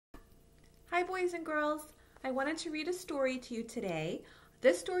Hi boys and girls, I wanted to read a story to you today.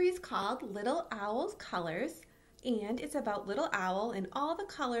 This story is called Little Owl's Colors, and it's about Little Owl and all the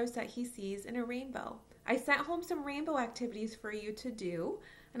colors that he sees in a rainbow. I sent home some rainbow activities for you to do,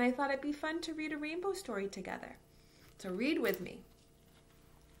 and I thought it'd be fun to read a rainbow story together. So read with me.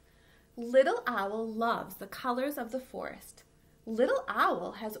 Little Owl loves the colors of the forest. Little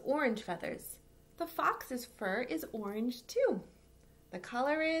Owl has orange feathers. The fox's fur is orange too. The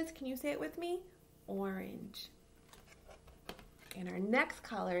color is, can you say it with me? Orange. And our next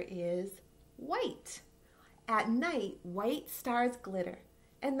color is white. At night, white stars glitter,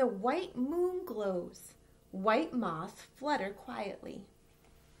 and the white moon glows. White moths flutter quietly.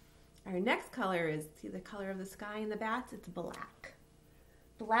 Our next color is, see the color of the sky and the bats? It's black.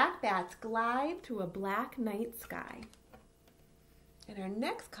 Black bats glide through a black night sky. And our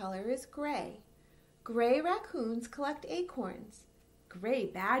next color is gray. Gray raccoons collect acorns. Gray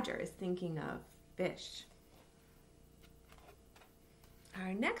badger is thinking of fish.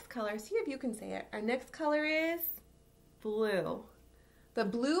 Our next color, see if you can say it. Our next color is blue. The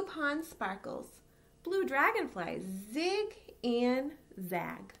blue pond sparkles. Blue dragonflies zig and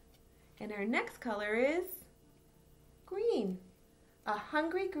zag. And our next color is green. A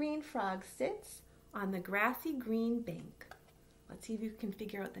hungry green frog sits on the grassy green bank. Let's see if you can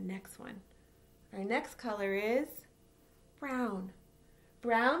figure out the next one. Our next color is brown.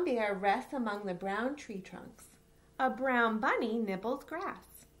 Brown bear rests among the brown tree trunks. A brown bunny nibbles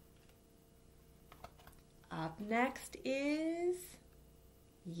grass. Up next is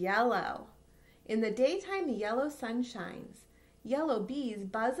yellow. In the daytime, the yellow sun shines. Yellow bees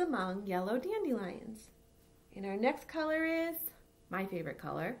buzz among yellow dandelions. And our next color is, my favorite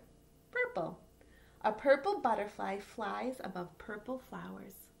color, purple. A purple butterfly flies above purple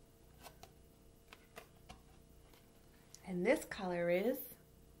flowers. And this color is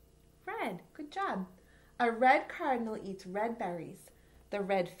red. Good job. A red cardinal eats red berries. The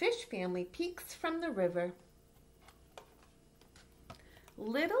red fish family peeks from the river.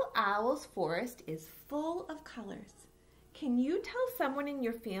 Little Owl's forest is full of colors. Can you tell someone in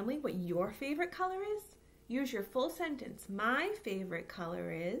your family what your favorite color is? Use your full sentence. My favorite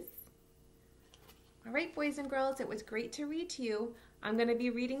color is... All right, boys and girls, it was great to read to you. I'm going to be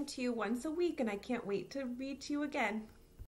reading to you once a week, and I can't wait to read to you again.